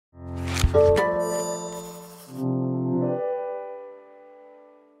The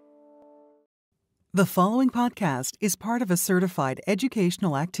following podcast is part of a certified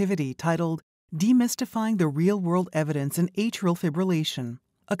educational activity titled Demystifying the Real-World Evidence in Atrial Fibrillation,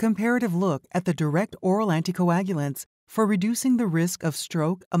 a comparative look at the direct oral anticoagulants for reducing the risk of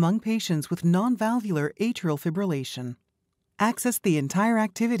stroke among patients with non-valvular atrial fibrillation. Access the entire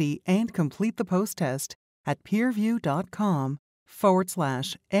activity and complete the post-test at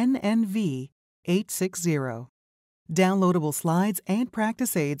peerview.com/NNV860. Downloadable slides and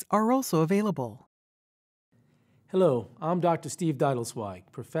practice aids are also available. Hello, I'm Dr. Steve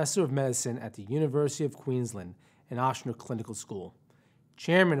Deitelsweig, Professor of Medicine at the University of Queensland and Ochsner Clinical School,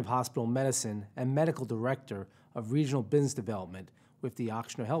 Chairman of Hospital Medicine and Medical Director of Regional Business Development with the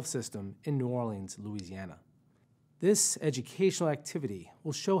Ochsner Health System in New Orleans, Louisiana. This educational activity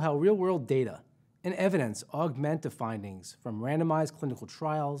will show how real-world data and evidence augment the findings from randomized clinical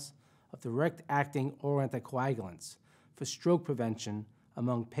trials of direct-acting oral anticoagulants for stroke prevention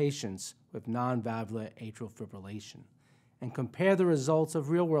among patients with non-valvular atrial fibrillation, and compare the results of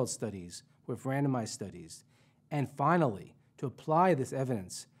real-world studies with randomized studies, and finally, to apply this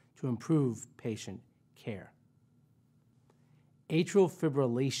evidence to improve patient care. Atrial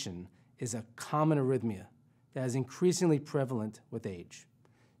fibrillation is a common arrhythmia that is increasingly prevalent with age.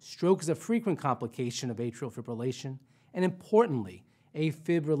 Stroke is a frequent complication of atrial fibrillation, and importantly,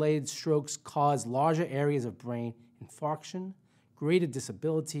 AFib-related strokes cause larger areas of brain infarction, greater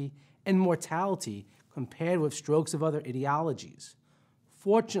disability, and mortality compared with strokes of other etiologies.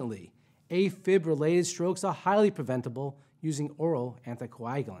 Fortunately, AFib-related strokes are highly preventable using oral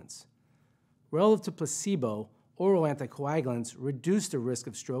anticoagulants. Relative to placebo, oral anticoagulants reduce the risk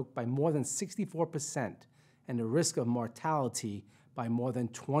of stroke by more than 64% and the risk of mortality by more than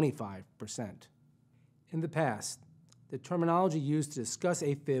 25%. In the past, the terminology used to discuss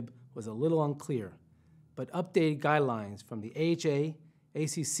AFib was a little unclear, but updated guidelines from the AHA,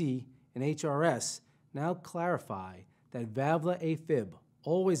 ACC, and HRS now clarify that valvular AFib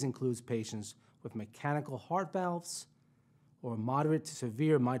always includes patients with mechanical heart valves or moderate to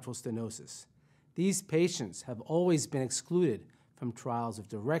severe mitral stenosis. These patients have always been excluded from trials of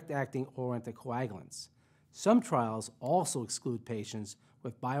direct-acting oral anticoagulants. Some trials also exclude patients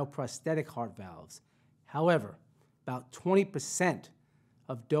with bioprosthetic heart valves. However, about 20%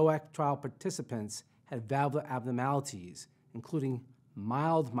 of DOAC trial participants had valvular abnormalities, including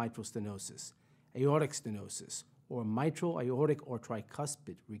mild mitral stenosis, aortic stenosis, or mitral, aortic, or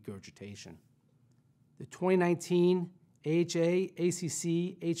tricuspid regurgitation. The 2019 AHA,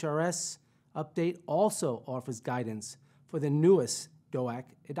 ACC, HRS update also offers guidance for the newest DOAC,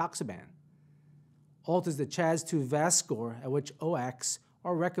 edoxaban, alters the CHAS-2 VAS score at which OACs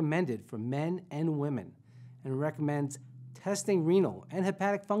are recommended for men and women, and recommends testing renal and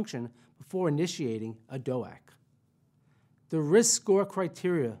hepatic function before initiating a DOAC. The risk score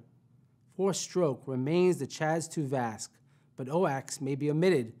criteria for stroke remains the CHAS-2 VASC, but OACs may be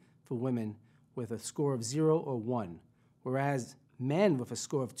omitted for women with a score of 0 or 1, whereas men with a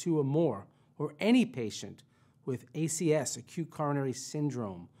score of 2 or more, or any patient with ACS, acute coronary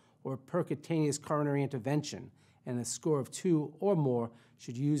syndrome, or percutaneous coronary intervention, and a score of 2 or more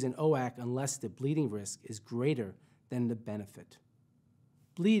should use an OAC unless the bleeding risk is greater than the benefit.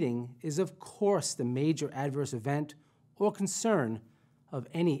 Bleeding is, of course, the major adverse event or concern of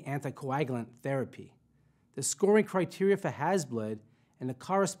any anticoagulant therapy. The scoring criteria for has-bled and the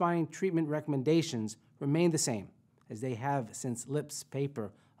corresponding treatment recommendations remain the same, as they have since Lip's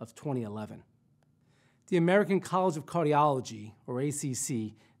paper of 2011. The American College of Cardiology, or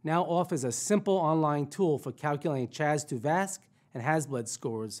ACC, now offers a simple online tool for calculating CHAS-2 VASC and has-bled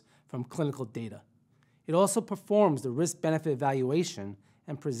scores from clinical data. It also performs the risk-benefit evaluation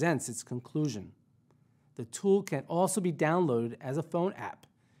and presents its conclusion. The tool can also be downloaded as a phone app.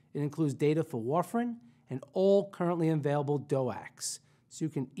 It includes data for warfarin and all currently available DOACs, so you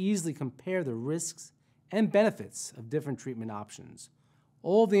can easily compare the risks and benefits of different treatment options.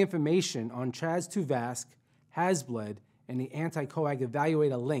 All the information on CHAS-2 VASC, has-bled, and the Anticoag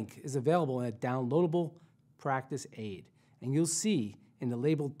Evaluator link is available in a downloadable practice aid, and you'll see in the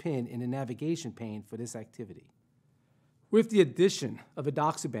labeled pin in the navigation pane for this activity. With the addition of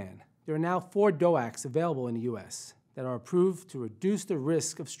edoxaban, there are now 4 DOACs available in the U.S. that are approved to reduce the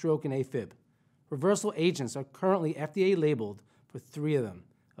risk of stroke and AFib. Reversal agents are currently FDA labeled for 3 of them: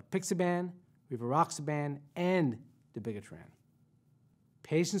 apixaban, rivaroxaban, and dabigatran.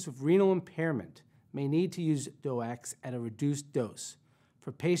 Patients with renal impairment may need to use DOACs at a reduced dose.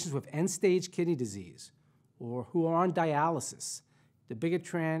 For patients with end-stage kidney disease or who are on dialysis,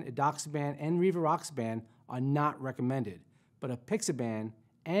 dabigatran, edoxaban, and rivaroxaban are not recommended, but apixaban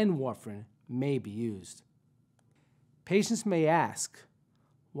and warfarin may be used. Patients may ask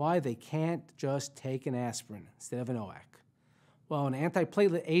why they can't just take an aspirin instead of an OAC. While an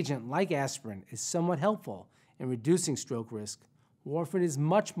antiplatelet agent like aspirin is somewhat helpful in reducing stroke risk, warfarin is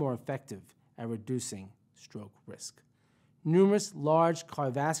much more effective at reducing stroke risk. Numerous large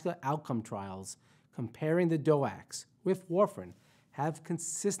cardiovascular outcome trials comparing the DOACs with warfarin have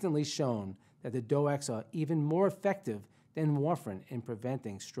consistently shown that the DOACs are even more effective than warfarin in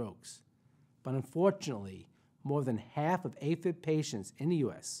preventing strokes. But unfortunately, more than half of AFib patients in the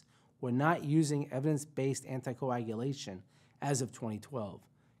U.S. were not using evidence-based anticoagulation as of 2012.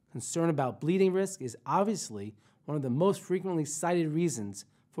 Concern about bleeding risk is obviously one of the most frequently cited reasons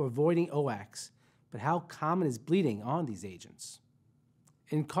for avoiding OACs, but how common is bleeding on these agents?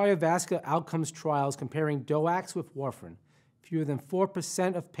 In cardiovascular outcomes trials comparing DOACs with warfarin, fewer than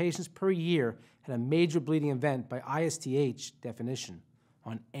 4% of patients per year had a major bleeding event by ISTH definition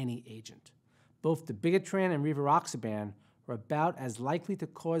on any agent. Both dabigatran and rivaroxaban were about as likely to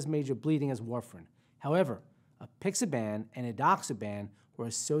cause major bleeding as warfarin. However, apixaban and edoxaban were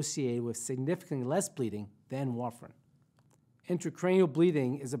associated with significantly less bleeding than warfarin. Intracranial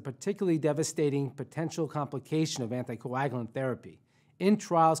bleeding is a particularly devastating potential complication of anticoagulant therapy. In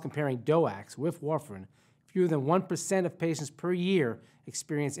trials comparing DOACs with warfarin, fewer than 1% of patients per year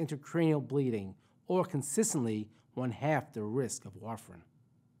experience intracranial bleeding, or consistently one-half the risk of warfarin.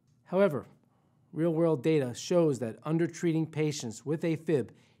 However, real-world data shows that undertreating patients with AFib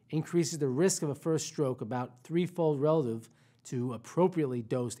increases the risk of a first stroke about threefold relative to appropriately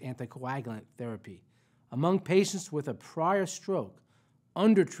dosed anticoagulant therapy. Among patients with a prior stroke,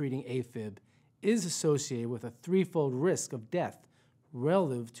 undertreating AFib is associated with a threefold risk of death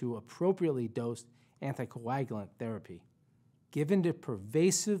relative to appropriately dosed anticoagulant therapy. Given the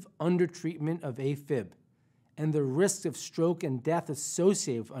pervasive undertreatment of AFib and the risk of stroke and death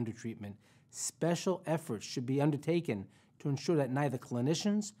associated with undertreatment, special efforts should be undertaken to ensure that neither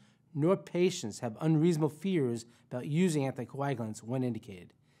clinicians nor patients have unreasonable fears about using anticoagulants when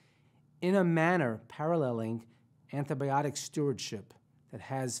indicated. In a manner paralleling antibiotic stewardship that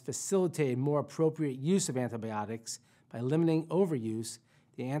has facilitated more appropriate use of antibiotics by limiting overuse,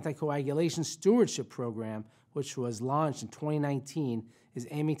 the Anticoagulation Stewardship Program, which was launched in 2019, is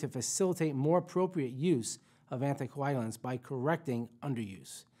aiming to facilitate more appropriate use of anticoagulants by correcting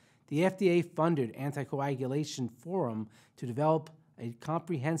underuse. The FDA-funded Anticoagulation Forum to develop a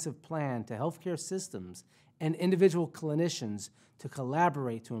comprehensive plan to healthcare systems and individual clinicians to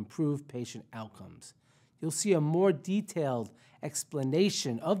collaborate to improve patient outcomes. You'll see a more detailed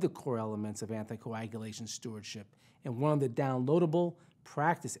explanation of the core elements of anticoagulation stewardship in one of the downloadable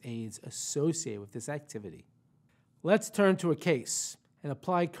practice aids associated with this activity. Let's turn to a case and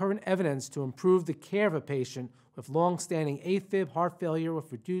apply current evidence to improve the care of a patient with long-standing AFib, heart failure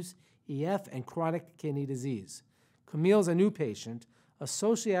with reduced EF, and chronic kidney disease. Camille is a new patient, a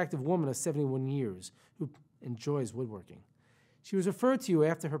socially active woman of 71 years who enjoys woodworking. She was referred to you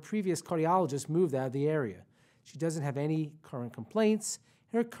after her previous cardiologist moved out of the area. She doesn't have any current complaints.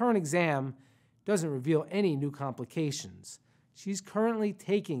 Her current exam doesn't reveal any new complications. She's currently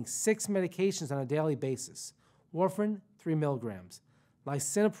taking 6 medications on a daily basis. Warfarin, 3 milligrams.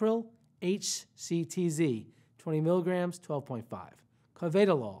 Lisinopril, HCTZ, 20 milligrams, 12.5.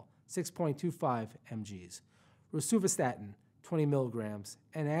 Carvedilol, 6.25 mgs. Rosuvastatin, 20 milligrams,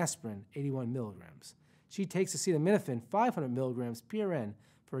 and aspirin, 81 milligrams. She takes acetaminophen, 500 milligrams PRN,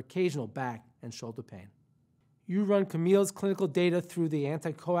 for occasional back and shoulder pain. You run Camille's clinical data through the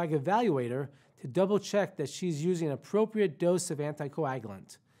anticoag evaluator to double-check that she's using an appropriate dose of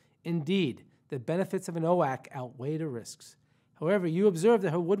anticoagulant. Indeed, the benefits of an OAC outweigh the risks. However, you observe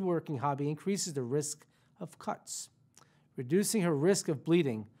that her woodworking hobby increases the risk of cuts. Reducing her risk of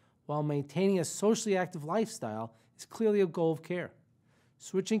bleeding while maintaining a socially active lifestyle is clearly a goal of care.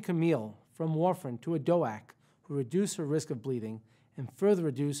 Switching Camille from warfarin to a DOAC will reduce her risk of bleeding and further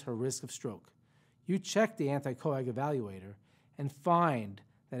reduce her risk of stroke. You check the anticoag evaluator and find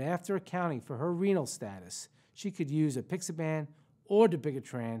that after accounting for her renal status, she could use apixaban or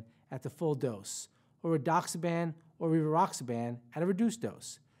dabigatran at the full dose, or edoxaban or rivaroxaban at a reduced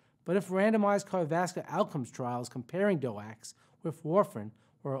dose. But if randomized cardiovascular outcomes trials comparing DOACs with warfarin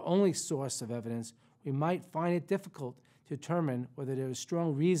were our only source of evidence, we might find it difficult to determine whether there is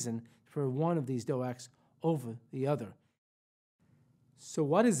strong reason for one of these DOACs over the other. So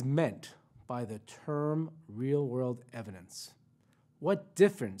what is meant by the term real-world evidence? What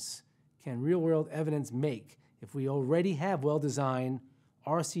difference can real-world evidence make if we already have well-designed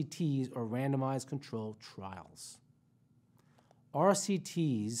RCTs or randomized controlled trials?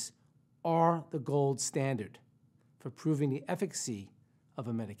 RCTs are the gold standard for proving the efficacy of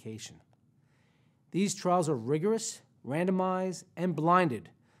a medication. These trials are rigorous, randomized, and blinded,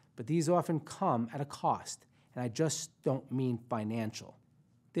 but these often come at a cost, and I just don't mean financial.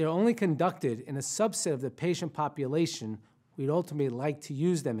 They are only conducted in a subset of the patient population we'd ultimately like to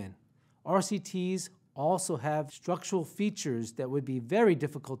use them in. RCTs also have structural features that would be very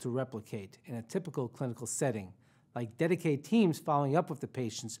difficult to replicate in a typical clinical setting, like dedicated teams following up with the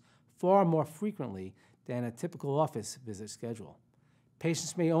patients far more frequently than a typical office visit schedule.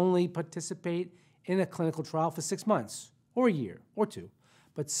 Patients may only participate in a clinical trial for 6 months, or a year, or 2,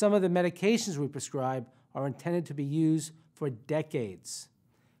 but some of the medications we prescribe are intended to be used for decades.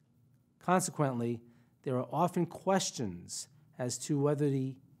 Consequently, there are often questions as to whether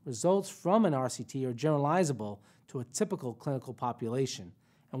the results from an RCT are generalizable to a typical clinical population,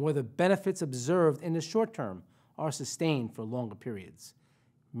 and whether benefits observed in the short term are sustained for longer periods.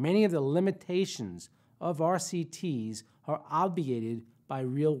 Many of the limitations of RCTs are obviated by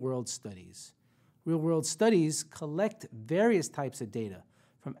real-world studies. Real-world studies collect various types of data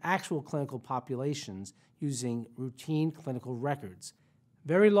from actual clinical populations using routine clinical records.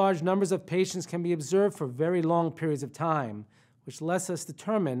 Very large numbers of patients can be observed for very long periods of time, which lets us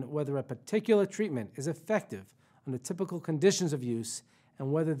determine whether a particular treatment is effective under typical conditions of use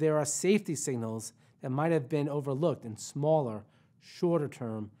and whether there are safety signals that might have been overlooked in smaller,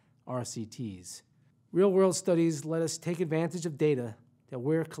 shorter-term RCTs. Real-world studies let us take advantage of data that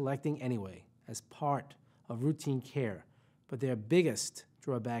we're collecting anyway as part of routine care, but their biggest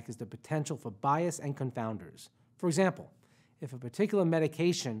drawback is the potential for bias and confounders. For example, if a particular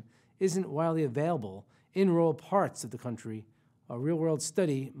medication isn't widely available in rural parts of the country, a real-world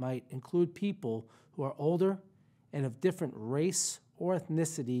study might include people who are older and of different race or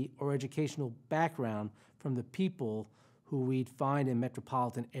ethnicity or educational background from the people who we'd find in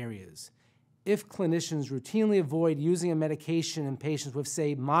metropolitan areas. If clinicians routinely avoid using a medication in patients with,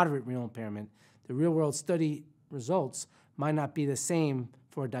 say, moderate renal impairment, the real-world study results might not be the same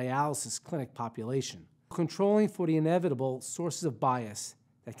for a dialysis clinic population. Controlling for the inevitable sources of bias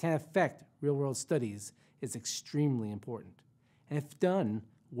that can affect real-world studies is extremely important. And if done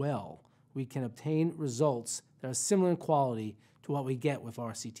well, we can obtain results that are similar in quality to what we get with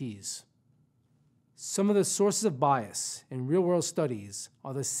RCTs. Some of the sources of bias in real-world studies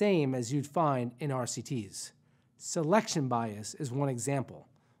are the same as you'd find in RCTs. Selection bias is one example,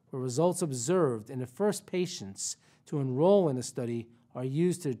 where results observed in the first patients to enroll in a study are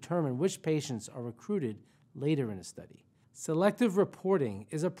used to determine which patients are recruited later in the study. Selective reporting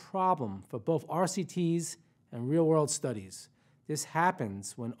is a problem for both RCTs and real-world studies. This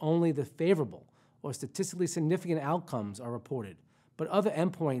happens when only the favorable or statistically significant outcomes are reported, but other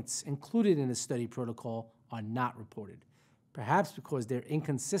endpoints included in the study protocol are not reported, perhaps because they're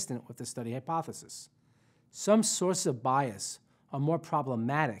inconsistent with the study hypothesis. Some sources of bias are more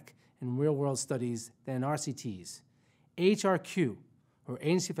problematic in real-world studies than in RCTs. AHRQ, or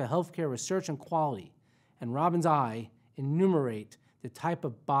Agency for Healthcare Research and Quality, and Robbins I enumerate the type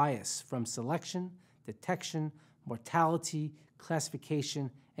of bias from selection, detection, mortality,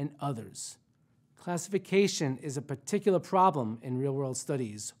 classification, and others. Classification is a particular problem in real-world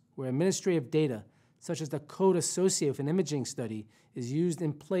studies where administrative data, such as the code associated with an imaging study, is used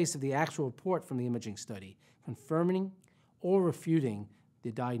in place of the actual report from the imaging study, confirming or refuting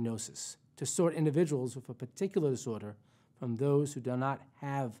the diagnosis to sort individuals with a particular disorder from those who do not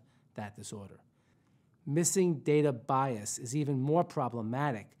have that disorder. Missing data bias is even more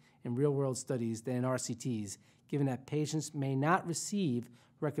problematic in real-world studies than in RCTs, given that patients may not receive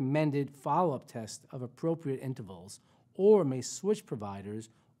recommended follow-up tests of appropriate intervals, or may switch providers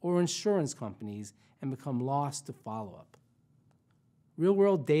or insurance companies and become lost to follow-up.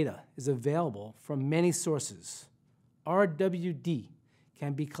 Real-world data is available from many sources. RWD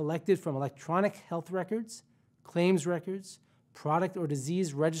can be collected from electronic health records, claims records, product or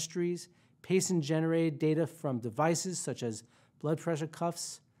disease registries, patient-generated data from devices such as blood pressure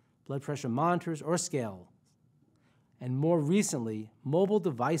cuffs, blood pressure monitors, or scale, and more recently, mobile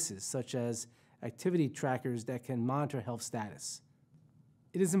devices such as activity trackers that can monitor health status.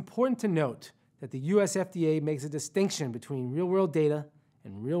 It is important to note that the US FDA makes a distinction between real-world data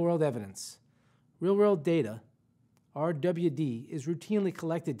and real-world evidence. Real-world data, RWD, is routinely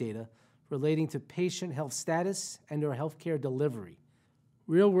collected data relating to patient health status and/or healthcare delivery.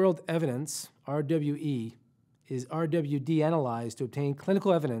 Real-world evidence, RWE, is RWD analyzed to obtain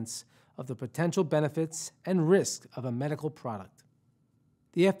clinical evidence of the potential benefits and risks of a medical product.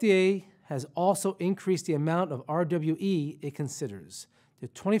 The FDA has also increased the amount of RWE it considers. The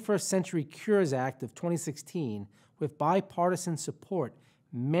 21st Century Cures Act of 2016, with bipartisan support,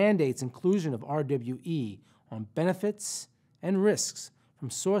 mandates inclusion of RWE on benefits and risks from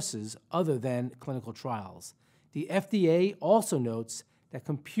sources other than clinical trials. The FDA also notes that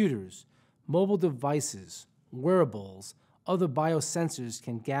computers, mobile devices, wearables, other biosensors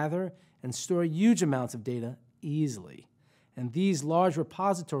can gather and store huge amounts of data easily. And these large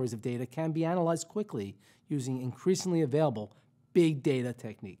repositories of data can be analyzed quickly using increasingly available big data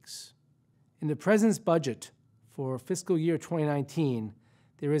techniques. In the President's budget for fiscal year 2019,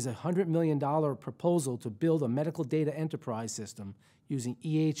 there is a $100 million proposal to build a medical data enterprise system using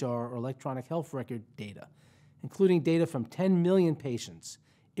EHR or electronic health record data, including data from 10 million patients.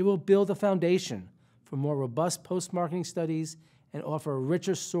 It will build a foundation for more robust post-marketing studies and offer a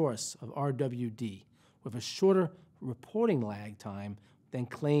richer source of RWD with a shorter reporting lag time than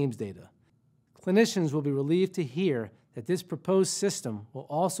claims data. Clinicians will be relieved to hear that this proposed system will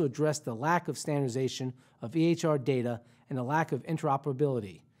also address the lack of standardization of EHR data and the lack of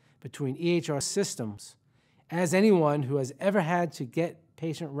interoperability between EHR systems. As anyone who has ever had to get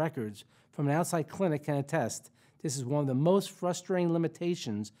patient records from an outside clinic can attest, this is one of the most frustrating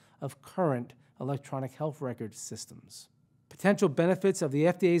limitations of current electronic health record systems. Potential benefits of the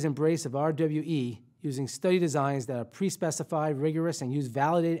FDA's embrace of RWE using study designs that are pre-specified, rigorous, and use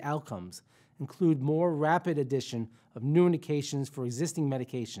validated outcomes include more rapid addition of new indications for existing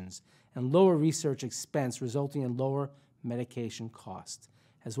medications and lower research expense resulting in lower medication costs,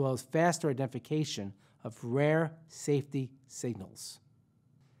 as well as faster identification of rare safety signals.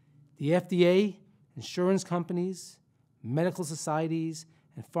 The FDA, insurance companies, medical societies,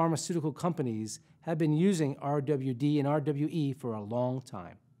 and pharmaceutical companies have been using RWD and RWE for a long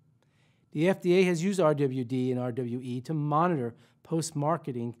time. The FDA has used RWD and RWE to monitor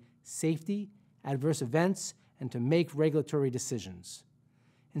post-marketing safety, adverse events, and to make regulatory decisions.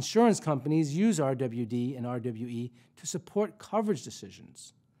 Insurance companies use RWD and RWE to support coverage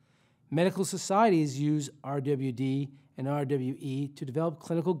decisions. Medical societies use RWD and RWE to develop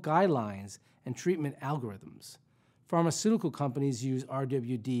clinical guidelines and treatment algorithms. Pharmaceutical companies use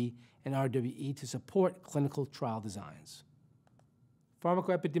RWD and RWE to support clinical trial designs.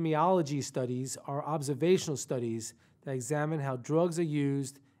 Pharmacoepidemiology studies are observational studies that examine how drugs are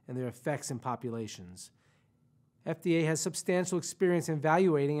used and their effects in populations. FDA has substantial experience in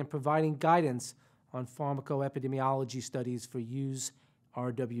evaluating and providing guidance on pharmacoepidemiology studies for use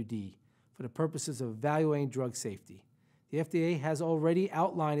RWD for the purposes of evaluating drug safety. The FDA has already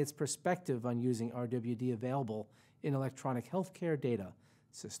outlined its perspective on using RWD available in electronic healthcare data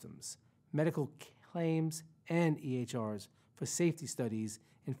systems, medical claims, and EHRs for safety studies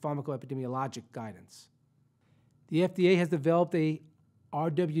in pharmacoepidemiologic guidance. The FDA has developed a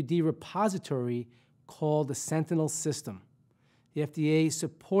RWD repository called the Sentinel System. The FDA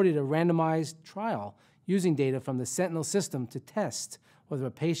supported a randomized trial using data from the Sentinel System to test whether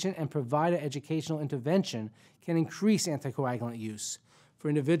a patient and provider educational intervention can increase anticoagulant use for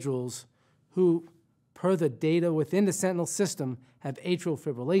individuals who, per the data within the Sentinel System, have atrial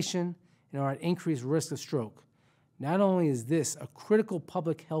fibrillation and are at increased risk of stroke. Not only is this a critical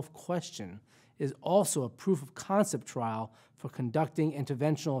public health question, it is also a proof of concept trial for conducting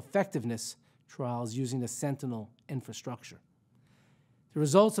interventional effectiveness trials using the Sentinel infrastructure. The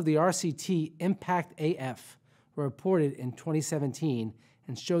results of the RCT Impact AF were reported in 2017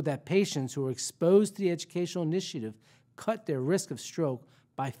 and showed that patients who were exposed to the educational initiative cut their risk of stroke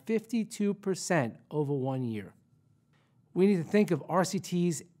by 52% over 1 year. We need to think of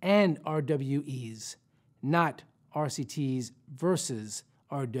RCTs and RWEs, not RCTs versus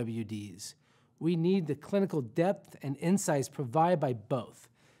RWDs. We need the clinical depth and insights provided by both.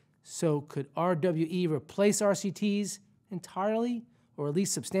 So could RWE replace RCTs entirely, or at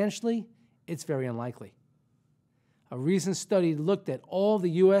least substantially? It's very unlikely. A recent study looked at all the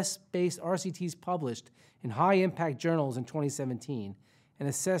US-based RCTs published in high-impact journals in 2017 and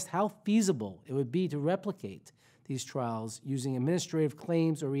assessed how feasible it would be to replicate these trials using administrative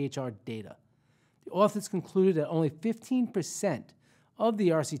claims or EHR data. The authors concluded that only 15% of the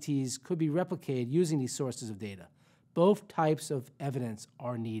RCTs could be replicated using these sources of data. Both types of evidence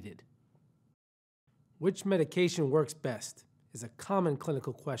are needed. Which medication works best is a common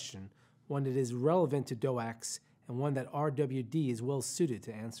clinical question, one that is relevant to DOACs and one that RWD is well suited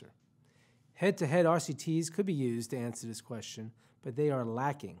to answer. Head-to-head RCTs could be used to answer this question, but they are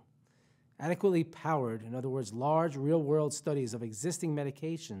lacking. Adequately powered, in other words, large real-world studies of existing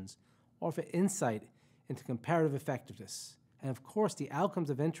medications offer insight into comparative effectiveness. And of course, the outcomes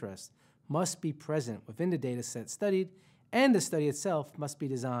of interest must be present within the data set studied, and the study itself must be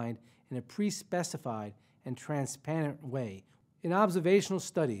designed in a pre-specified and transparent way. In observational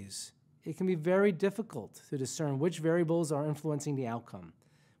studies, it can be very difficult to discern which variables are influencing the outcome.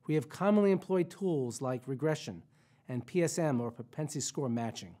 We have commonly employed tools like regression and PSM, or propensity score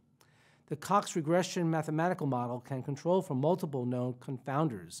matching. The Cox regression mathematical model can control for multiple known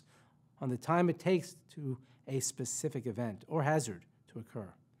confounders on the time it takes to a specific event or hazard to occur.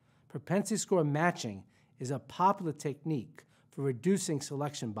 Propensity score matching is a popular technique for reducing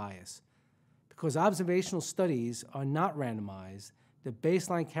selection bias. Because observational studies are not randomized, the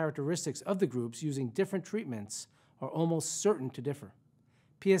baseline characteristics of the groups using different treatments are almost certain to differ.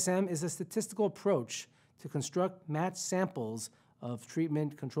 PSM is a statistical approach to construct matched samples of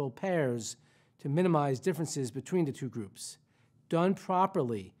treatment-controlled pairs to minimize differences between the two groups. Done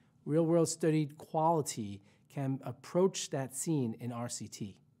properly, real-world study quality can approach that seen in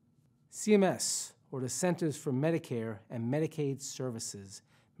RCT. CMS, or the Centers for Medicare and Medicaid Services,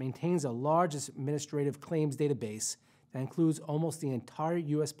 maintains a large administrative claims database that includes almost the entire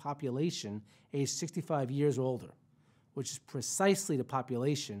U.S. population aged 65 years or older, which is precisely the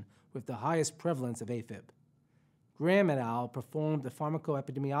population with the highest prevalence of AFib. Graham et al. Performed a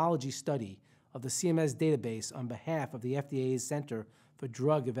pharmacoepidemiology study of the CMS database on behalf of the FDA's Center for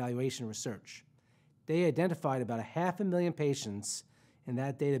Drug Evaluation Research. They identified about 500,000 patients in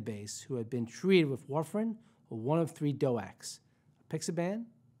that database who had been treated with warfarin or one of 3 DOACs, apixaban,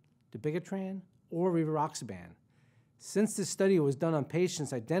 dabigatran, or rivaroxaban. Since this study was done on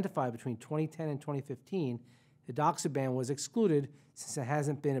patients identified between 2010 and 2015, the doxaban was excluded since it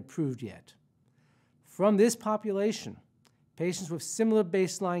hasn't been approved yet. From this population, patients with similar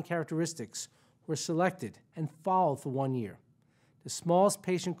baseline characteristics were selected and followed for 1 year. The smallest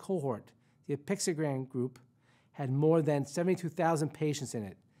patient cohort, the apixaban group, had more than 72,000 patients in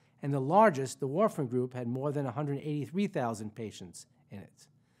it, and the largest, the warfarin group, had more than 183,000 patients in it.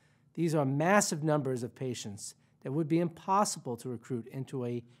 These are massive numbers of patients that would be impossible to recruit into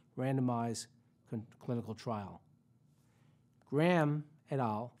a randomized clinical trial. Graham et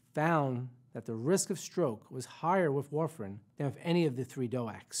al. Found that the risk of stroke was higher with warfarin than with any of the 3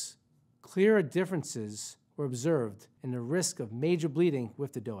 DOACs. Clearer differences were observed in the risk of major bleeding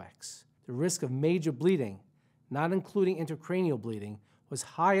with the DOACs. The risk of major bleeding, not including intracranial bleeding, was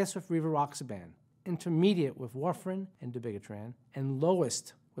highest with rivaroxaban, intermediate with warfarin and dabigatran, and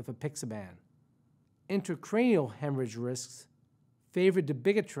lowest with apixaban. Intracranial hemorrhage risks favored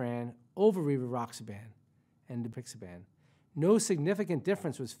dabigatran over rivaroxaban and apixaban. No significant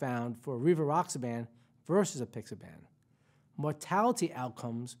difference was found for rivaroxaban versus apixaban. Mortality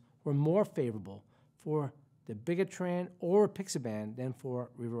outcomes were more favorable for dabigatran or apixaban than for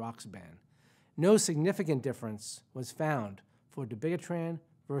rivaroxaban. No significant difference was found for dabigatran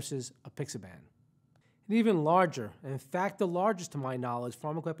versus apixaban. An even larger, and in fact the largest to my knowledge,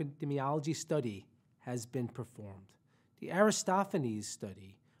 pharmacoepidemiology study has been performed. The Aristophanes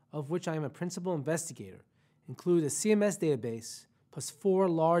study, of which I am a principal investigator, includes a CMS database plus 4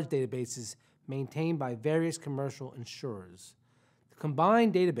 large databases maintained by various commercial insurers. The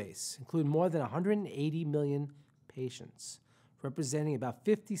combined database includes more than 180 million patients, representing about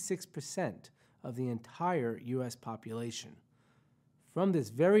 56% of the entire U.S. population. From this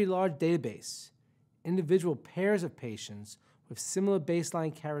very large database, individual pairs of patients with similar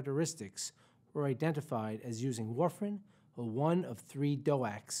baseline characteristics were identified as using warfarin or one of 3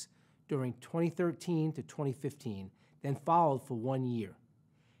 DOACs during 2013 to 2015, then followed for 1 year.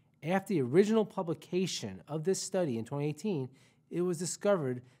 After the original publication of this study in 2018, it was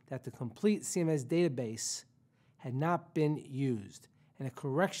discovered that the complete CMS database had not been used, and a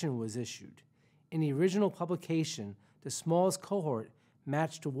correction was issued. In the original publication, the smallest cohort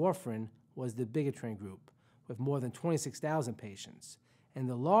matched to warfarin was the dabigatran group, with more than 26,000 patients, and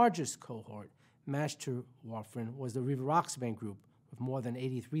the largest cohort matched to warfarin was the rivaroxaban group, with more than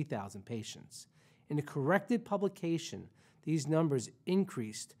 83,000 patients. In the corrected publication, these numbers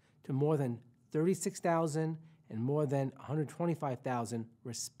increased to more than 36,000 and more than 125,000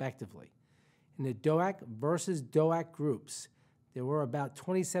 respectively. In the DOAC versus DOAC groups, there were about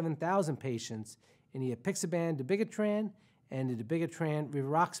 27,000 patients in the apixaban dabigatran and the dabigatran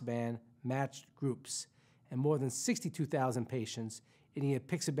rivaroxaban matched groups, and more than 62,000 patients in the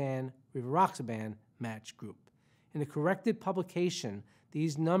apixaban rivaroxaban matched group. In the corrected publication,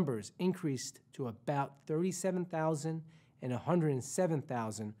 these numbers increased to about 37,000 and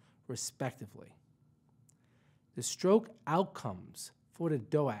 107,000 respectively. The stroke outcomes for the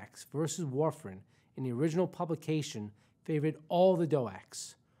DOACs versus warfarin in the original publication favored all the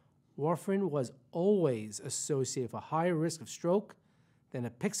DOACs. Warfarin was always associated with a higher risk of stroke than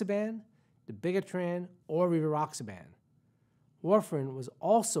apixaban, dabigatran, or rivaroxaban. Warfarin was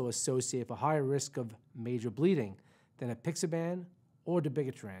also associated with a higher risk of major bleeding than apixaban or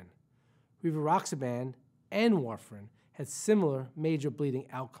dabigatran. Rivaroxaban and warfarin had similar major bleeding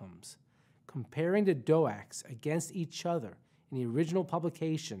outcomes. Comparing the DOACs against each other in the original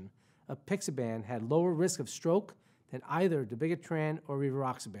publication, apixaban had lower risk of stroke than either dabigatran or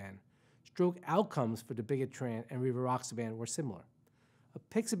rivaroxaban. Stroke outcomes for dabigatran and rivaroxaban were similar.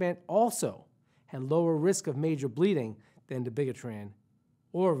 Apixaban also had lower risk of major bleeding than dabigatran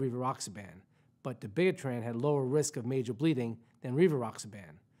or rivaroxaban, but dabigatran had lower risk of major bleeding than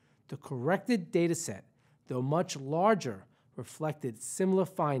rivaroxaban. The corrected dataset, though much larger, reflected similar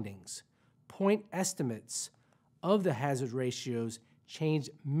findings. Point estimates of the hazard ratios changed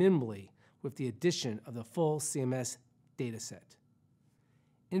minimally with the addition of the full CMS dataset.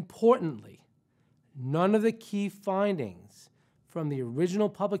 Importantly, none of the key findings from the original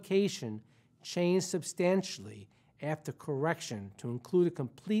publication changed substantially after correction to include a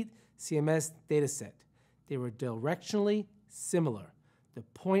complete CMS dataset. They were directionally similar. The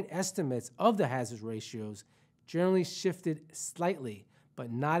point estimates of the hazard ratios generally shifted slightly,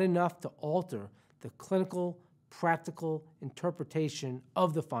 but not enough to alter the clinical, practical interpretation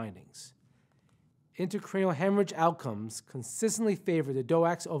of the findings. Intracranial hemorrhage outcomes consistently favor the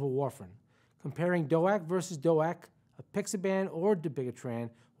DOACs over warfarin. Comparing DOAC versus DOAC, apixaban or dabigatran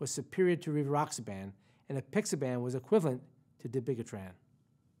was superior to rivaroxaban, and apixaban was equivalent to dabigatran.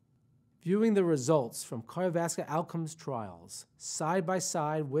 Viewing the results from cardiovascular outcomes trials side by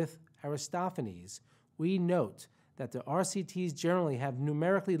side with Aristophanes, we note that the RCTs generally have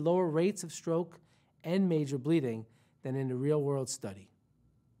numerically lower rates of stroke and major bleeding than in the real-world study.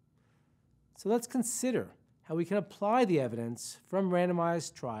 So let's consider how we can apply the evidence from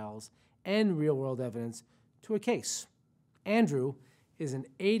randomized trials and real-world evidence to a case. Andrew is an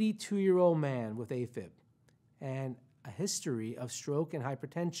 82-year-old man with AFib and a history of stroke and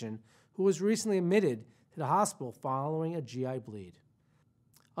hypertension who was recently admitted to the hospital following a GI bleed.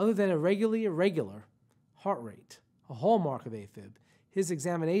 Other than a regularly irregular heart rate, a hallmark of AFib, his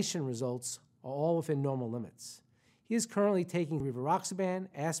examination results are all within normal limits. He is currently taking rivaroxaban,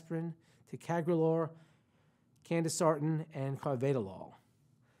 aspirin, ticagrelor, candesartan, and carvedilol.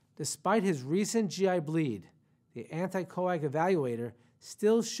 Despite his recent GI bleed, the anti-coag evaluator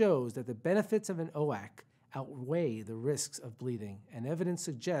still shows that the benefits of an OAC outweigh the risks of bleeding, and evidence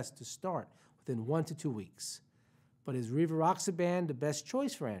suggests to start within 1 to 2 weeks. But is rivaroxaban the best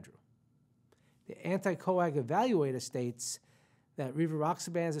choice for Andrew? The anti-coag evaluator states that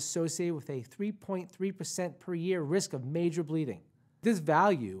rivaroxaban is associated with a 3.3% per year risk of major bleeding. This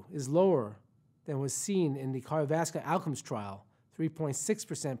value is lower than was seen in the cardiovascular outcomes trial,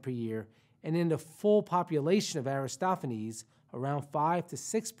 3.6% per year, and in the full population of Aristophanes, around 5 to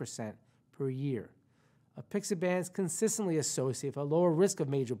 6% per year. Apixaban is consistently associated with a lower risk of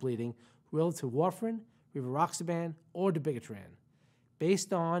major bleeding relative to warfarin, rivaroxaban, or dabigatran.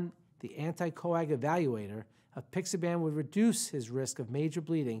 Based on the anti-coag evaluator, apixaban would reduce his risk of major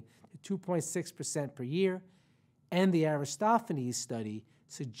bleeding to 2.6% per year, and the Aristophanes study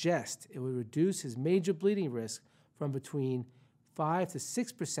suggests it would reduce his major bleeding risk from between 5 to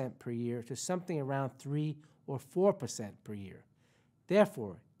 6% per year to something around 3 or 4% per year.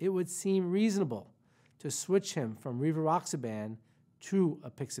 Therefore, it would seem reasonable to switch him from rivaroxaban to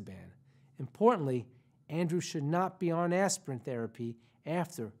apixaban. Importantly, Andrew should not be on aspirin therapy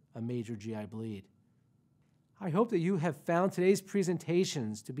after a major GI bleed. I hope that you have found today's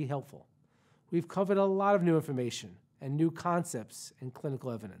presentations to be helpful. We've covered a lot of new information and new concepts in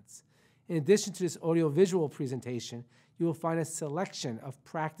clinical evidence. In addition to this audiovisual presentation, you will find a selection of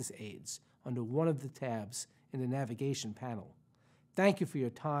practice aids under one of the tabs in the navigation panel. Thank you for your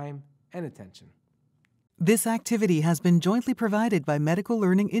time and attention. This activity has been jointly provided by Medical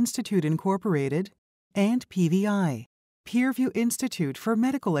Learning Institute, Incorporated, and PVI, Peerview Institute for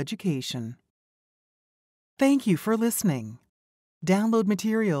Medical Education. Thank you for listening. Download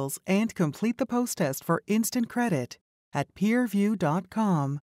materials and complete the post-test for instant credit at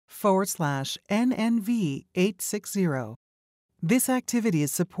peerview.com/NNV860. This activity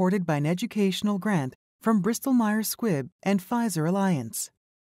is supported by an educational grant from Bristol Myers Squibb and Pfizer Alliance.